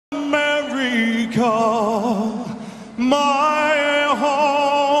call my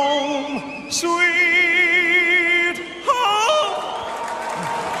home, sweet home.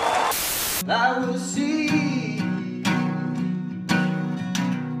 I will see.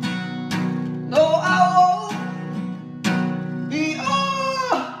 No, I won't be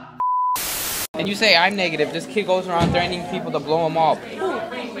all. And you say I'm negative. This kid goes around threatening people to blow him up.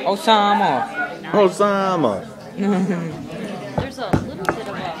 Osama. Osama. There's a little bit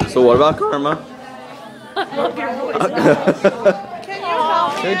of a... So what about karma? I love your voice.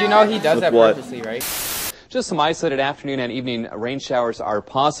 Dude, you know he does that purposely, right? Just some isolated afternoon and evening rain showers are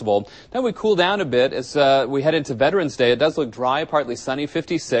possible. Then we cool down a bit as we head into Veterans Day. It does look dry, partly sunny,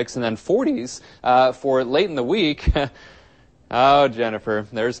 56, and then 40s for late in the week. Oh, Jennifer,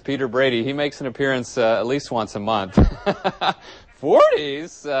 there's Peter Brady. He makes an appearance at least once a month.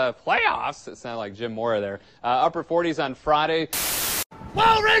 40s? Playoffs? It sounded like Jim Mora there. Upper 40s on Friday.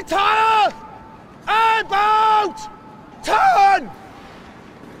 Well, retire! About turn!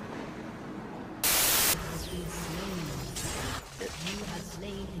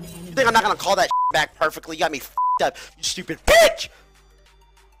 You think I'm not gonna call that back perfectly? You got me f***ed up, you stupid bitch!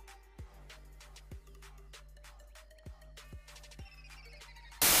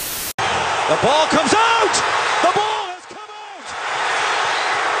 The ball comes out! The ball has come out!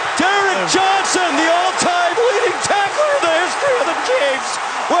 Derek Johnson, the all-time leading tackler in the history of the Chiefs,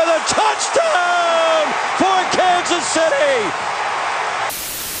 with a touchdown for Kansas City!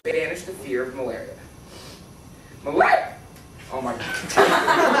 Banish the fear of malaria. Malaria! Oh my God.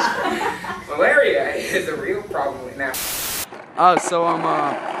 Malaria is a real problem right now. Oh, so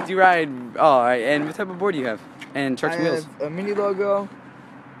do you ride? Oh, all right. And what type of board do you have? And trucks and wheels? I have a mini logo,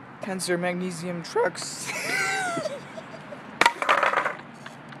 Tensor magnesium trucks.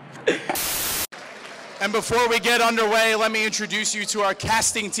 And before we get underway, let me introduce you to our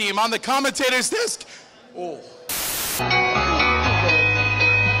casting team on the commentator's desk. Oh.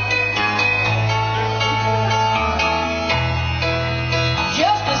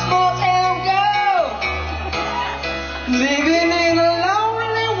 Just a small town girl living in a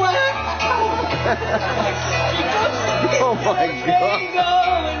lonely world. Oh my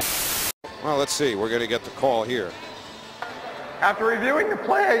God. Well, let's see. We're going to get the call here. After reviewing the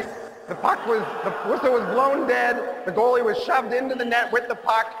play, the whistle was blown dead. The goalie was shoved into the net with the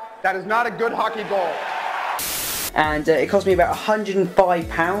puck. That is not a good hockey goal. And it cost me about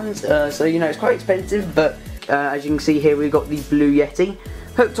 £105, so you know it's quite expensive, but as you can see here we've got the Blue Yeti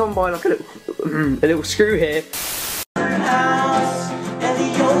hooked on by like a little screw here.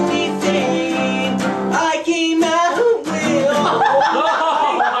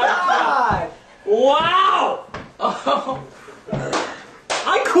 Wow!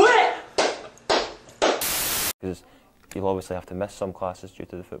 I quit! Because you'll obviously have to miss some classes due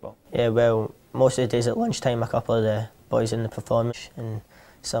to the football. Yeah, well, most of the days at lunchtime, a couple of the boys in the performance, and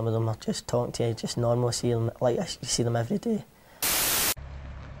some of them are just talking to you, just normal, see them, like you see them every day.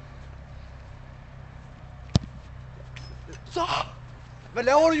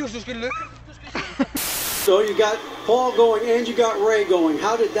 So you got Paul going and you got Ray going.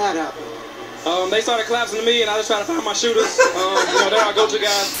 How did that happen? They started collapsing to me, and I was trying to find my shooters. They're our go-to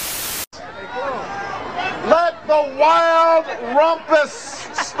guys. Let the wild rumpus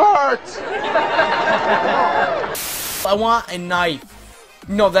start! I want a knife.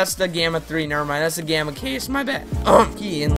 No, that's the Gamma 3. Never mind. That's the Gamma case. My bad. Key in.